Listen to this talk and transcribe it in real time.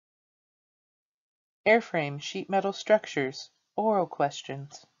Airframe sheet metal structures. Oral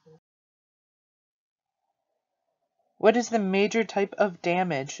questions. What is the major type of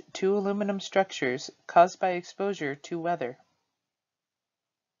damage to aluminum structures caused by exposure to weather?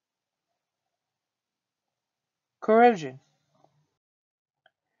 Corrosion.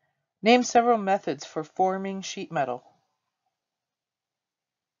 Name several methods for forming sheet metal.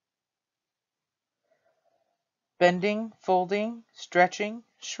 Bending, folding, stretching,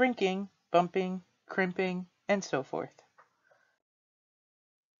 shrinking, bumping, crimping, and so forth.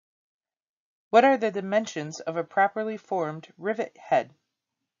 What are the dimensions of a properly formed rivet head?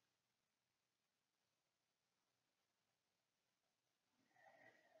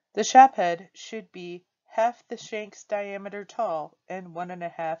 The shop head should be half the shank's diameter tall and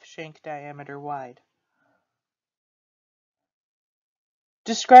 1.5 shank diameter wide.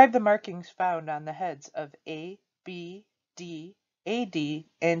 Describe the markings found on the heads of A, B, D, AD,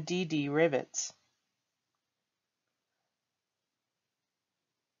 and DD rivets.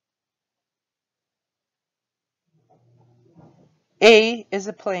 A is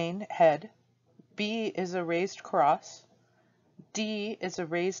a plain head, B is a raised cross, D is a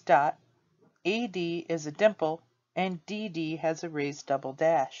raised dot, AD is a dimple, and DD has a raised double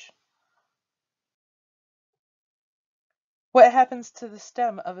dash. What happens to the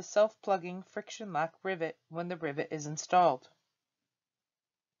stem of a self-plugging friction lock rivet when the rivet is installed?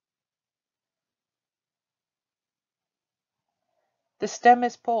 The stem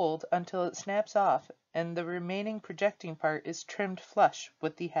is pulled until it snaps off and the remaining projecting part is trimmed flush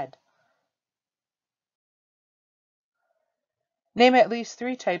with the head. Name at least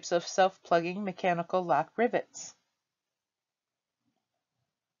 3 types of self-plugging mechanical lock rivets.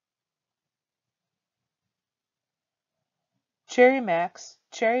 CherryMax,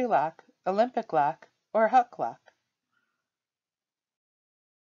 CherryLOCK, Olympic lock, or Huck lock.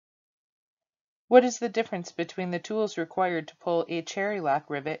 What is the difference between the tools required to pull a CherryLOCK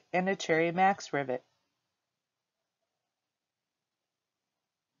rivet and a CherryMax rivet?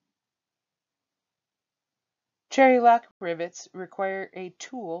 CherryLOCK rivets require a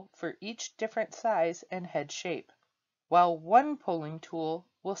tool for each different size and head shape, while one pulling tool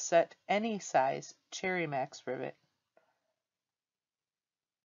will set any size CherryMax rivet.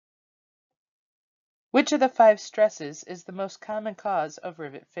 Which of the 5 stresses is the most common cause of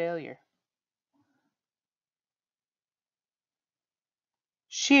rivet failure?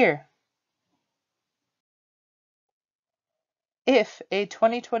 Shear. If a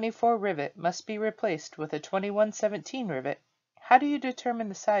 2024 rivet must be replaced with a 2117 rivet, how do you determine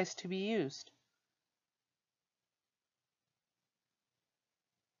the size to be used?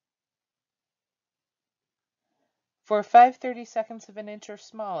 For 5/32 of an inch or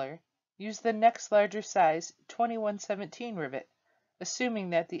smaller, use the next larger size 2117 rivet, assuming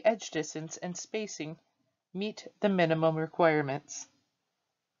that the edge distance and spacing meet the minimum requirements.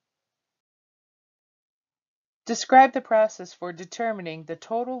 Describe the process for determining the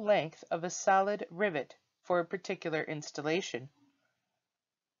total length of a solid rivet for a particular installation.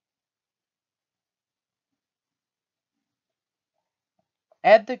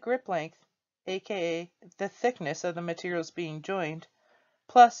 Add the grip length, aka the thickness of the materials being joined,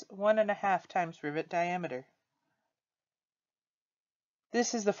 plus 1.5 times rivet diameter.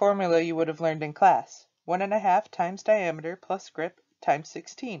 This is the formula you would have learned in class. 1.5 times diameter plus grip times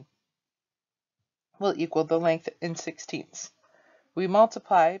 16 will equal the length in 16ths. We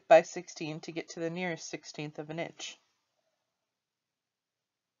multiply by 16 to get to the nearest 16th of an inch.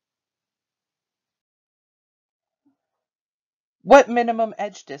 What minimum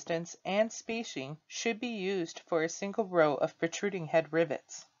edge distance and spacing should be used for a single row of protruding head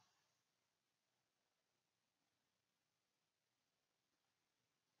rivets?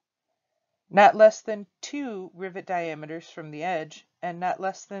 Not less than 2 rivet diameters from the edge and not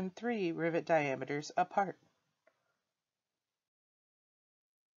less than 3 rivet diameters apart.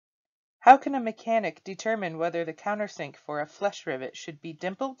 How can a mechanic determine whether the countersink for a flush rivet should be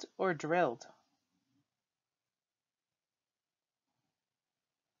dimpled or drilled?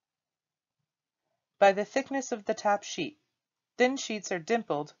 By the thickness of the top sheet. Thin sheets are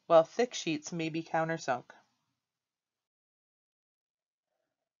dimpled, while thick sheets may be countersunk.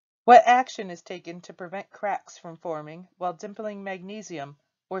 What action is taken to prevent cracks from forming while dimpling magnesium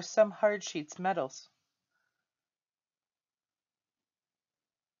or some hard sheets metals?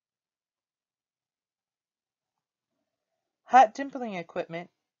 Hot dimpling equipment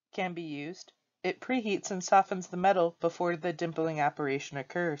can be used. It preheats and softens the metal before the dimpling operation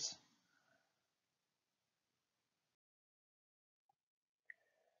occurs.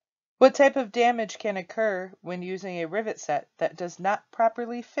 What type of damage can occur when using a rivet set that does not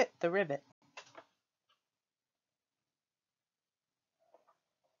properly fit the rivet?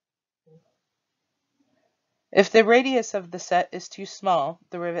 If the radius of the set is too small,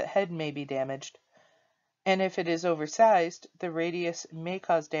 the rivet head may be damaged, and if it is oversized, the radius may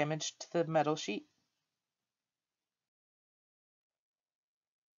cause damage to the metal sheet.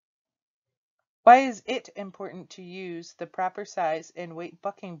 Why is it important to use the proper size and weight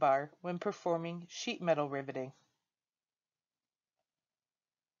bucking bar when performing sheet metal riveting?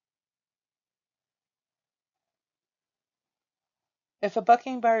 If a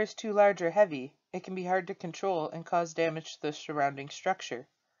bucking bar is too large or heavy, it can be hard to control and cause damage to the surrounding structure.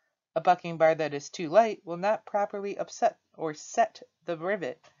 A bucking bar that is too light will not properly upset or set the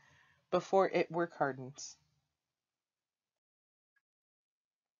rivet before it work hardens.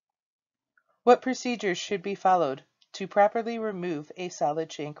 What procedures should be followed to properly remove a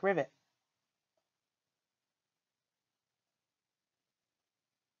solid shank rivet?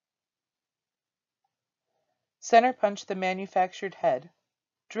 Center punch the manufactured head.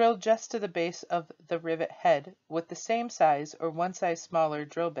 Drill just to the base of the rivet head with the same size or one size smaller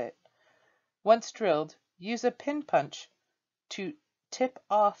drill bit. Once drilled, use a pin punch to tip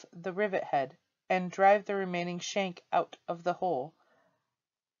off the rivet head and drive the remaining shank out of the hole,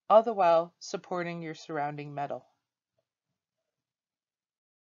 all the while supporting your surrounding metal.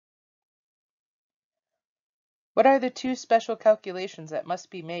 What are the two special calculations that must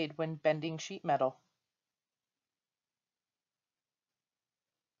be made when bending sheet metal?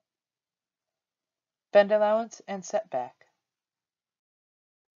 Bend allowance and setback.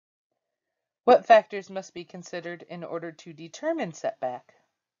 What factors must be considered in order to determine setback?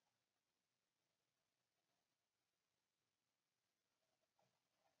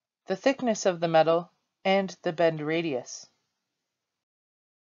 The thickness of the metal and the bend radius.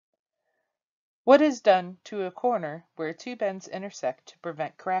 What is done to a corner where two bends intersect to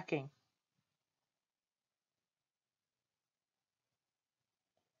prevent cracking?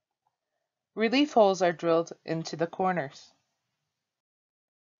 Relief holes are drilled into the corners.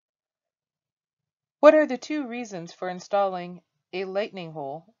 What are the two reasons for installing a lightening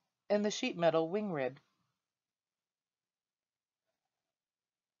hole in the sheet metal wing rib?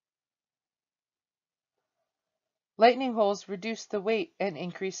 Lightning holes reduce the weight and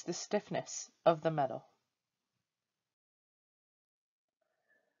increase the stiffness of the metal.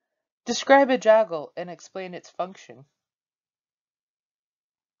 Describe a joggle and explain its function.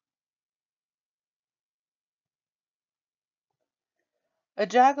 A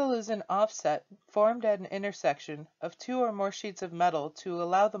joggle is an offset formed at an intersection of two or more sheets of metal to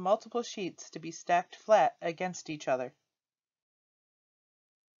allow the multiple sheets to be stacked flat against each other.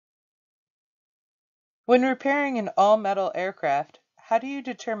 When repairing an all-metal aircraft, how do you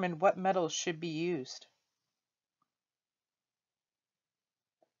determine what metals should be used?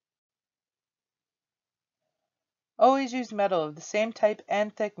 Always use metal of the same type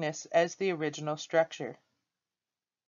and thickness as the original structure.